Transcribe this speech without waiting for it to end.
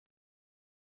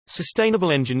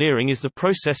Sustainable engineering is the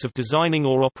process of designing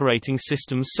or operating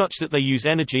systems such that they use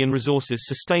energy and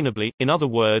resources sustainably, in other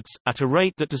words, at a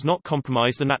rate that does not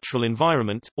compromise the natural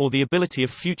environment, or the ability of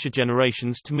future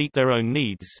generations to meet their own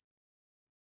needs.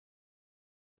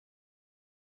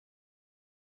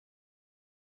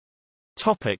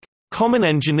 Topic: Common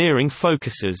engineering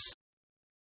focuses.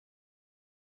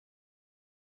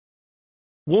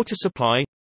 Water supply,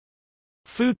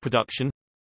 food production,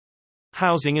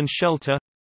 housing and shelter,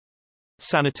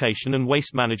 sanitation and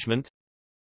waste management,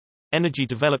 energy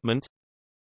development,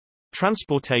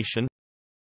 transportation,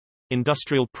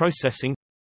 industrial processing,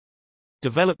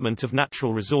 development of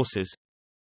natural resources,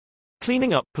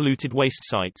 cleaning up polluted waste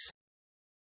sites,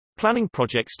 planning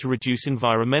projects to reduce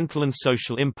environmental and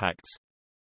social impacts,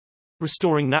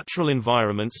 restoring natural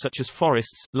environments such as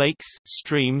forests, lakes,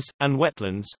 streams, and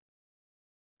wetlands,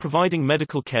 providing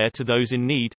medical care to those in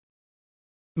need,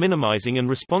 minimizing and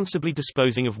responsibly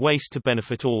disposing of waste to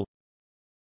benefit all,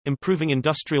 improving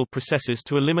industrial processes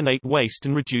to eliminate waste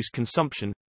and reduce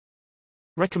consumption,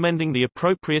 recommending the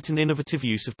appropriate and innovative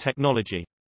use of technology.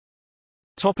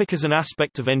 Topic: as an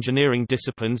aspect of engineering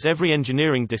disciplines, every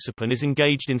engineering discipline is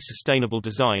engaged in sustainable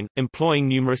design, employing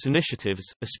numerous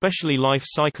initiatives, especially life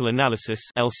cycle analysis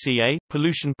 (LCA),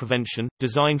 pollution prevention,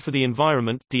 design for the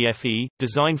environment (DFE),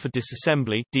 design for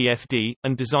disassembly (DFD),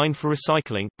 and design for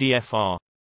recycling (DFR).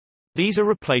 These are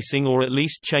replacing or at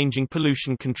least changing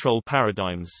pollution control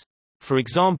paradigms. For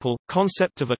example,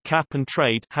 concept of a cap and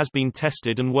trade has been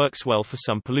tested and works well for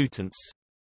some pollutants.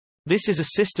 This is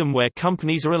a system where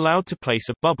companies are allowed to place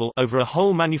a bubble over a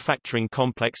whole manufacturing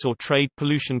complex or trade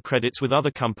pollution credits with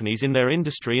other companies in their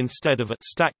industry instead of a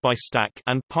stack-by-stack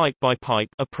and pipe-by-pipe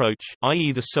approach,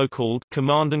 i.e. the so-called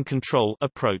command and control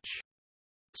approach.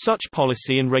 Such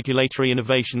policy and regulatory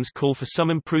innovations call for some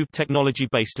improved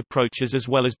technology-based approaches as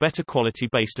well as better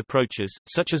quality-based approaches,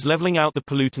 such as leveling out the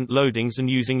pollutant loadings and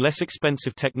using less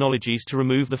expensive technologies to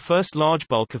remove the first large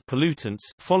bulk of pollutants,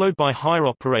 followed by higher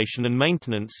operation and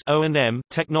maintenance (O&M)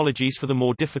 technologies for the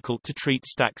more difficult-to-treat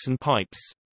stacks and pipes.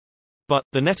 But,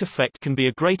 the net effect can be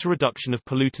a greater reduction of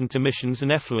pollutant emissions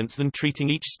and effluents than treating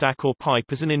each stack or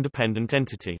pipe as an independent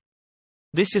entity.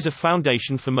 This is a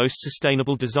foundation for most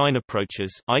sustainable design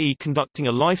approaches, i.e. conducting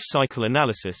a life cycle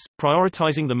analysis,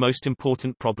 prioritizing the most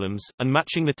important problems, and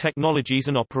matching the technologies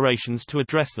and operations to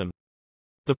address them.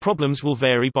 The problems will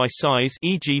vary by size,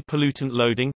 e.g. pollutant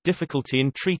loading, difficulty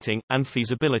in treating, and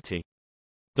feasibility.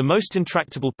 The most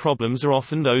intractable problems are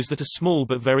often those that are small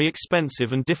but very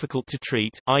expensive and difficult to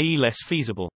treat, i.e. less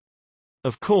feasible.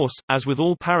 Of course, as with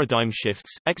all paradigm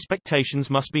shifts,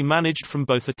 expectations must be managed from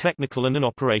both a technical and an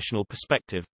operational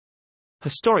perspective.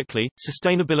 Historically,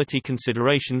 sustainability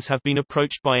considerations have been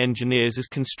approached by engineers as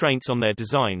constraints on their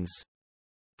designs.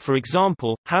 For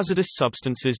example, hazardous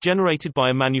substances generated by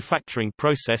a manufacturing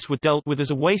process were dealt with as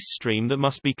a waste stream that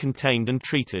must be contained and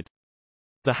treated.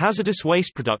 The hazardous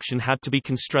waste production had to be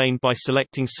constrained by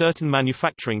selecting certain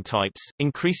manufacturing types,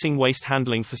 increasing waste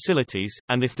handling facilities,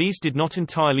 and if these did not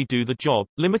entirely do the job,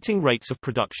 limiting rates of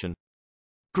production.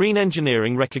 Green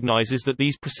engineering recognizes that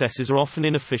these processes are often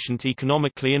inefficient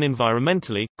economically and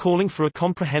environmentally, calling for a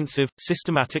comprehensive,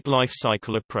 systematic life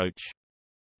cycle approach.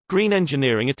 Green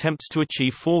engineering attempts to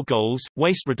achieve four goals: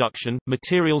 waste reduction,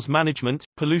 materials management,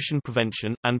 pollution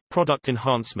prevention, and product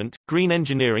enhancement. Green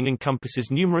engineering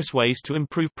encompasses numerous ways to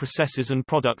improve processes and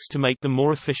products to make them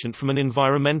more efficient from an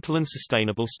environmental and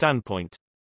sustainable standpoint.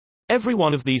 Every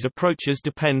one of these approaches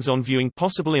depends on viewing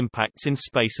possible impacts in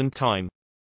space and time.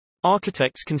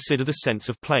 Architects consider the sense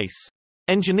of place.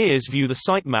 Engineers view the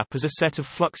site map as a set of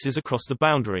fluxes across the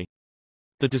boundary.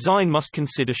 The design must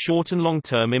consider short and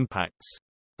long-term impacts.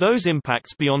 Those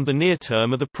impacts beyond the near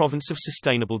term are the province of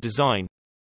sustainable design.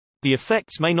 The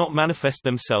effects may not manifest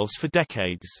themselves for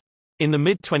decades. In the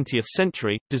mid-20th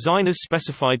century, designers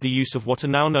specified the use of what are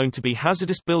now known to be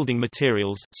hazardous building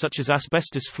materials, such as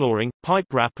asbestos flooring,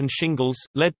 pipe wrap and shingles,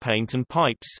 lead paint and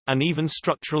pipes, and even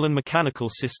structural and mechanical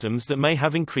systems that may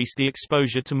have increased the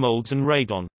exposure to molds and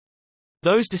radon.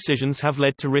 Those decisions have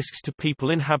led to risks to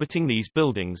people inhabiting these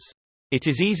buildings. It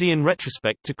is easy in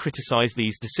retrospect to criticize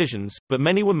these decisions, but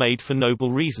many were made for noble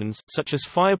reasons, such as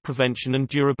fire prevention and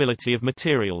durability of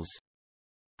materials.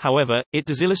 However, it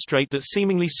does illustrate that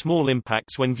seemingly small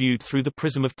impacts when viewed through the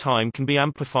prism of time can be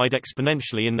amplified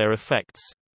exponentially in their effects.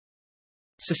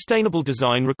 Sustainable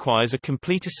design requires a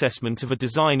complete assessment of a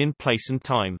design in place and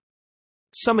time.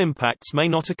 Some impacts may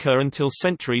not occur until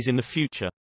centuries in the future.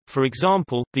 For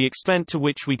example, the extent to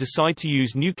which we decide to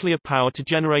use nuclear power to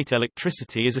generate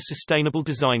electricity is a sustainable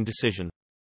design decision.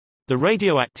 The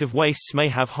radioactive wastes may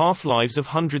have half-lives of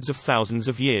hundreds of thousands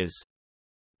of years.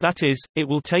 That is, it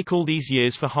will take all these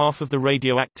years for half of the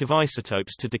radioactive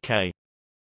isotopes to decay.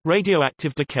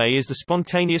 Radioactive decay is the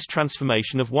spontaneous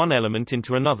transformation of one element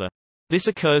into another. This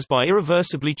occurs by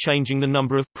irreversibly changing the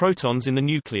number of protons in the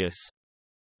nucleus.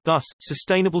 Thus,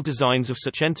 sustainable designs of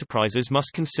such enterprises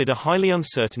must consider highly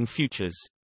uncertain futures.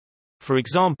 For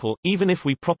example, even if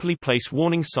we properly place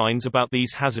warning signs about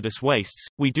these hazardous wastes,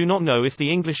 we do not know if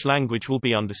the English language will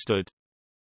be understood.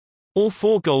 All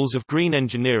four goals of green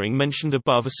engineering mentioned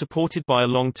above are supported by a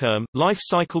long-term, life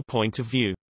cycle point of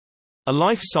view. A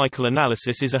life cycle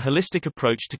analysis is a holistic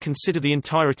approach to consider the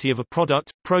entirety of a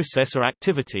product, process or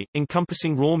activity,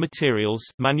 encompassing raw materials,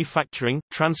 manufacturing,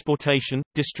 transportation,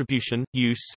 distribution,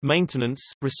 use, maintenance,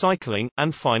 recycling,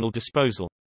 and final disposal.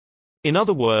 In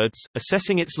other words,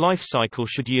 assessing its life cycle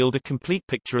should yield a complete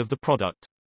picture of the product.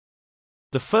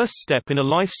 The first step in a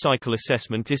life cycle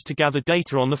assessment is to gather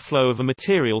data on the flow of a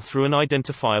material through an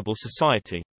identifiable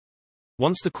society.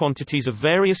 Once the quantities of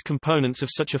various components of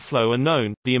such a flow are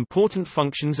known, the important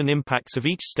functions and impacts of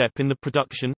each step in the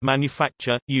production,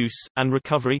 manufacture, use, and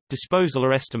recovery, disposal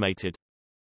are estimated.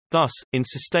 Thus, in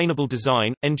sustainable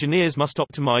design, engineers must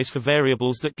optimize for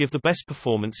variables that give the best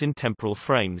performance in temporal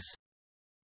frames.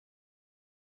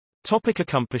 Topic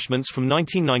accomplishments. From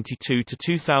 1992 to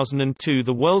 2002,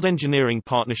 the World Engineering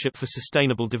Partnership for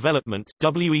Sustainable Development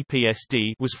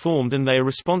 (WEPSD) was formed, and they are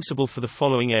responsible for the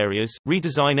following areas: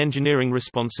 redesign engineering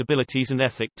responsibilities and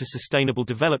ethic to sustainable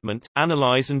development,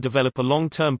 analyze and develop a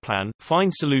long-term plan,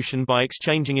 find solution by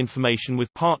exchanging information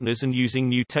with partners and using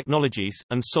new technologies,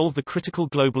 and solve the critical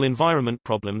global environment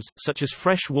problems, such as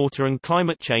fresh water and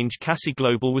climate change. CASI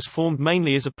Global was formed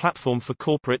mainly as a platform for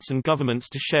corporates and governments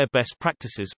to share best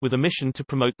practices, with a mission to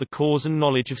promote the cause and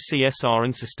knowledge of CSR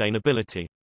and sustainability.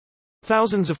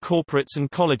 Thousands of corporates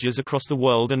and colleges across the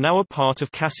world are now a part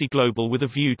of CASI Global with a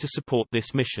view to support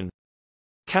this mission.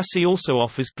 CASI also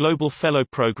offers global fellow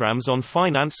programs on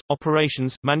finance,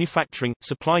 operations, manufacturing,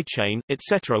 supply chain,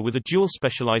 etc., with a dual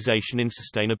specialization in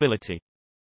sustainability.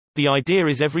 The idea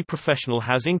is every professional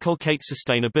has inculcate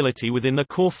sustainability within their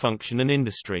core function and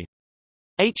industry.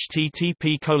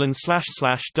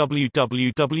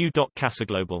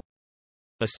 http://www.casaglobal.us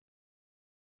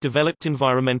developed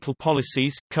environmental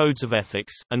policies, codes of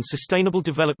ethics, and sustainable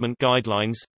development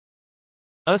guidelines.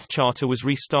 Earth Charter was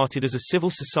restarted as a civil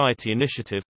society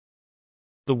initiative.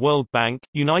 The World Bank,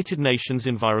 United Nations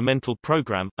Environmental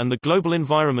Programme, and the Global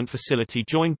Environment Facility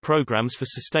joined programs for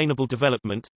sustainable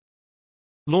development.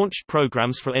 Launched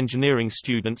programs for engineering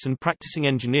students and practicing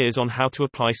engineers on how to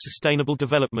apply sustainable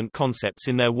development concepts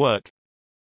in their work.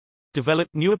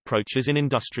 Developed new approaches in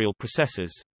industrial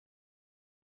processes.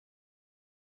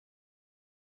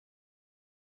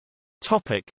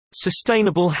 Topic: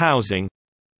 Sustainable housing.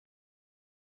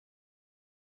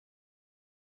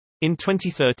 In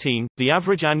 2013, the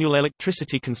average annual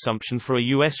electricity consumption for a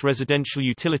U.S. residential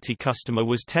utility customer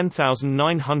was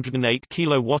 10,908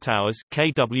 kWh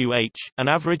 (kWh), an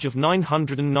average of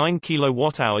 909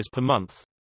 kWh per month.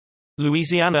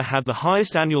 Louisiana had the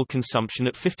highest annual consumption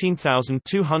at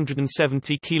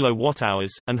 15,270 kWh,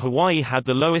 and Hawaii had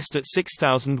the lowest at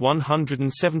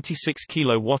 6,176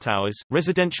 kWh.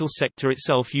 Residential sector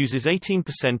itself uses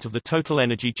 18% of the total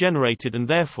energy generated, and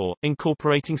therefore,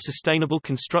 incorporating sustainable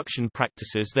construction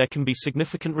practices, there can be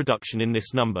significant reduction in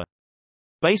this number.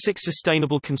 Basic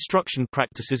sustainable construction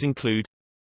practices include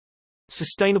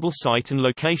sustainable site and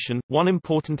location. One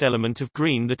important element of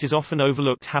green that is often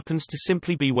overlooked happens to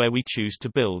simply be where we choose to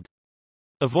build.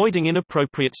 Avoiding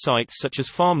inappropriate sites such as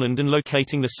farmland and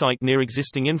locating the site near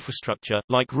existing infrastructure,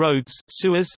 like roads,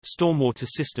 sewers, stormwater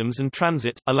systems and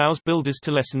transit, allows builders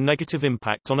to lessen negative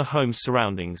impact on a home's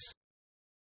surroundings.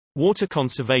 Water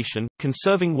conservation.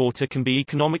 Conserving water can be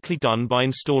economically done by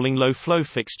installing low-flow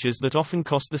fixtures that often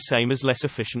cost the same as less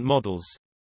efficient models.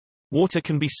 Water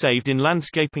can be saved in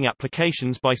landscaping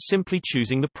applications by simply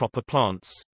choosing the proper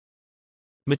plants.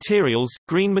 Materials.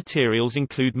 Green materials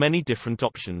include many different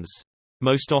options.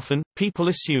 Most often, people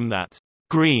assume that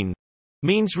green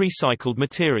means recycled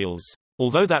materials.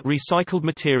 Although that recycled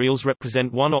materials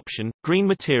represent one option, green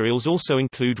materials also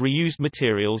include reused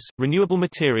materials, renewable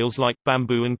materials like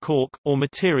bamboo and cork, or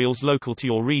materials local to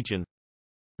your region.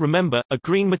 Remember, a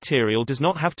green material does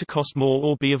not have to cost more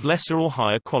or be of lesser or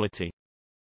higher quality.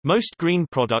 Most green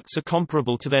products are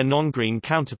comparable to their non-green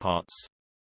counterparts.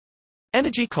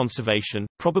 Energy conservation.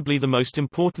 Probably the most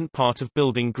important part of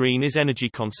building green is energy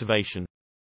conservation.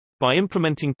 By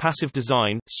implementing passive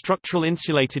design, structural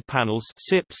insulated panels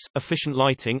 (SIPs), efficient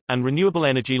lighting, and renewable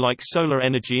energy like solar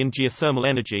energy and geothermal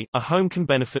energy, a home can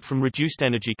benefit from reduced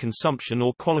energy consumption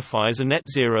or qualify as a net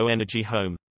zero energy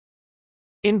home.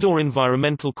 Indoor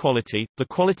environmental quality. The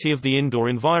quality of the indoor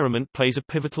environment plays a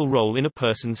pivotal role in a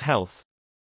person's health.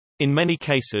 In many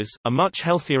cases, a much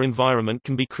healthier environment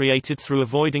can be created through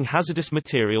avoiding hazardous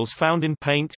materials found in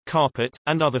paint, carpet,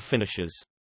 and other finishes.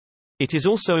 It is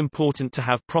also important to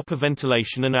have proper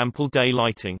ventilation and ample day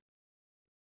lighting.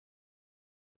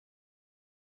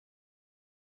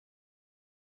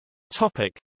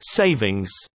 Topic: Savings.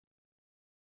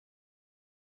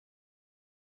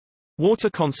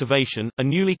 Water conservation. A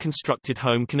newly constructed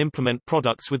home can implement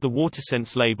products with the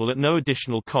WaterSense label at no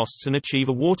additional costs and achieve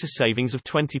a water savings of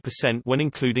 20% when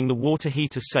including the water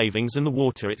heater savings and the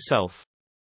water itself.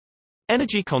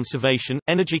 Energy conservation.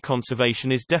 Energy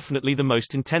conservation is definitely the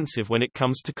most intensive when it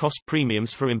comes to cost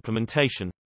premiums for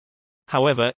implementation.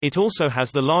 However, it also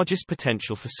has the largest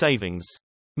potential for savings.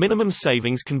 Minimum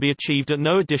savings can be achieved at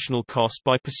no additional cost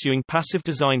by pursuing passive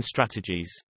design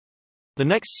strategies. The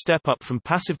next step up from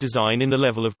passive design in the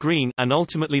level of green, and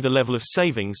ultimately the level of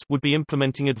savings, would be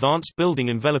implementing advanced building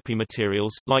enveloping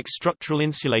materials, like structural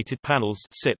insulated panels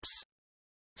 (SIPs).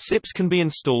 SIPs can be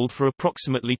installed for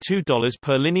approximately $2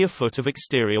 per linear foot of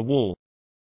exterior wall.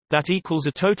 That equals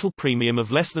a total premium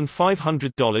of less than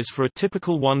 $500 for a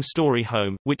typical one-story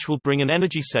home, which will bring an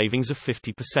energy savings of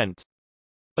 50%.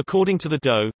 According to the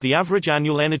DOE, the average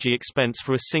annual energy expense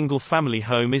for a single-family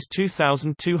home is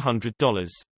 $2,200.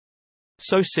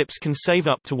 So SIPs can save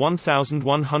up to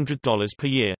 $1,100 per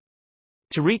year.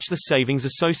 To reach the savings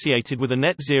associated with a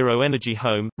net zero energy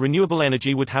home, renewable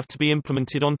energy would have to be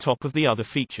implemented on top of the other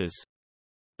features.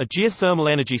 A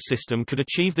geothermal energy system could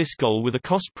achieve this goal with a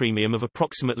cost premium of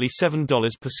approximately $7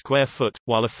 per square foot,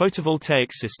 while a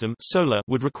photovoltaic system solar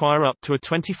would require up to a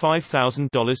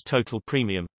 $25,000 total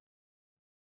premium.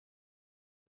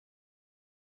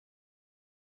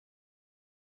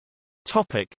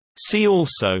 Topic: See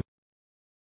also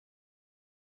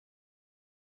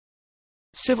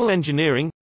Civil engineering,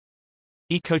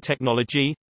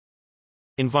 ecotechnology,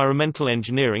 environmental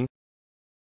engineering,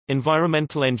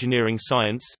 environmental engineering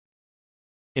science,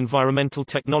 environmental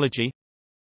technology,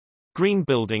 green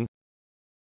building,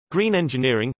 green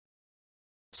engineering,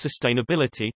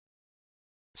 sustainability,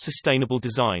 sustainable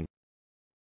design.